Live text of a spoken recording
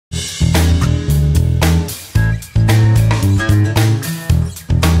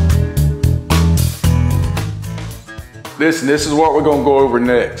Listen, this is what we're gonna go over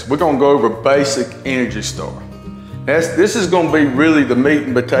next. We're gonna go over basic Energy Star. This is gonna be really the meat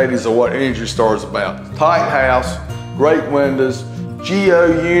and potatoes of what Energy Star is about. Tight house, great windows,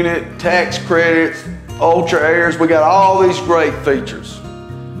 Geo unit, tax credits, ultra airs. We got all these great features.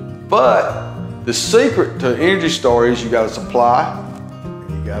 But the secret to Energy Star is you got to supply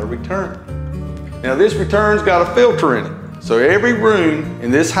and you got to return. Now this return's got a filter in it. So every room in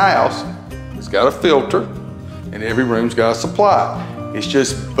this house has got a filter and every room's got a supply. It's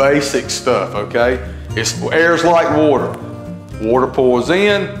just basic stuff, okay? Air's like water. Water pours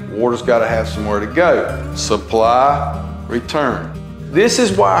in, water's got to have somewhere to go. Supply, return. This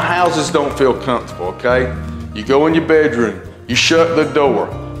is why houses don't feel comfortable, okay? You go in your bedroom, you shut the door.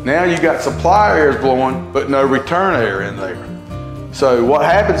 Now you got supply air blowing, but no return air in there. So what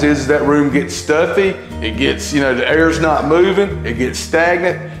happens is that room gets stuffy, it gets, the air's not moving, it gets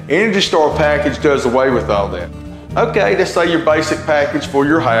stagnant. Energy Star package does away with all that. Okay, let's say your basic package for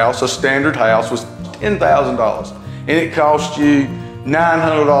your house, a standard house, was $10,000. And it cost you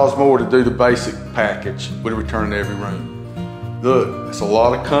 $900 more to do the basic package with a return to every room. Look, it's a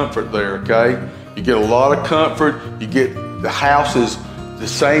lot of comfort there, okay? You get a lot of comfort, you get the house is the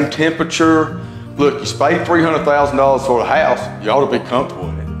same temperature. Look, you paid $300,000 for the house, you ought to be comfortable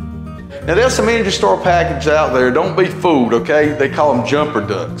in it. Now there's some Energy Star packages out there, don't be fooled, okay? They call them jumper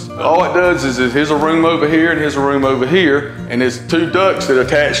ducts. All it does is here's a room over here and here's a room over here, and there's two ducts that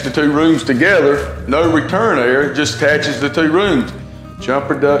attach the two rooms together, no return air, it just attaches the two rooms.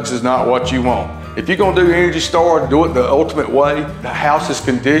 Jumper ducts is not what you want. If you're gonna do Energy Star, do it the ultimate way. The house is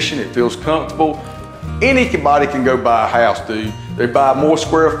conditioned, it feels comfortable. Anybody can go buy a house, dude. They buy more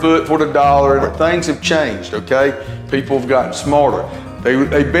square foot for the dollar. Things have changed, okay? People have gotten smarter.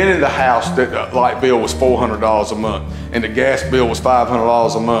 They've been in the house that the light bill was $400 a month and the gas bill was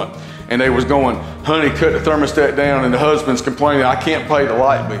 $500 a month. And they was going, honey, cut the thermostat down, and the husband's complaining, I can't pay the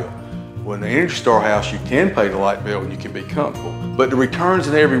light bill. Well, in the Energy Star house, you can pay the light bill and you can be comfortable. But the returns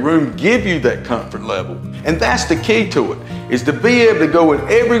in every room give you that comfort level. And that's the key to it, is to be able to go in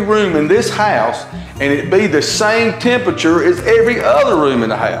every room in this house and it be the same temperature as every other room in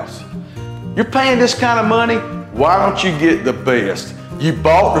the house. You're paying this kind of money, why don't you get the best? You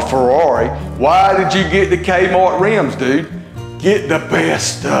bought the Ferrari, why did you get the Kmart rims, dude? Get the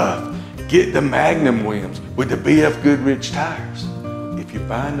best stuff. Get the Magnum rims with the BF Goodrich tires. If you're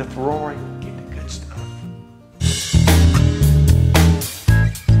buying the Ferrari,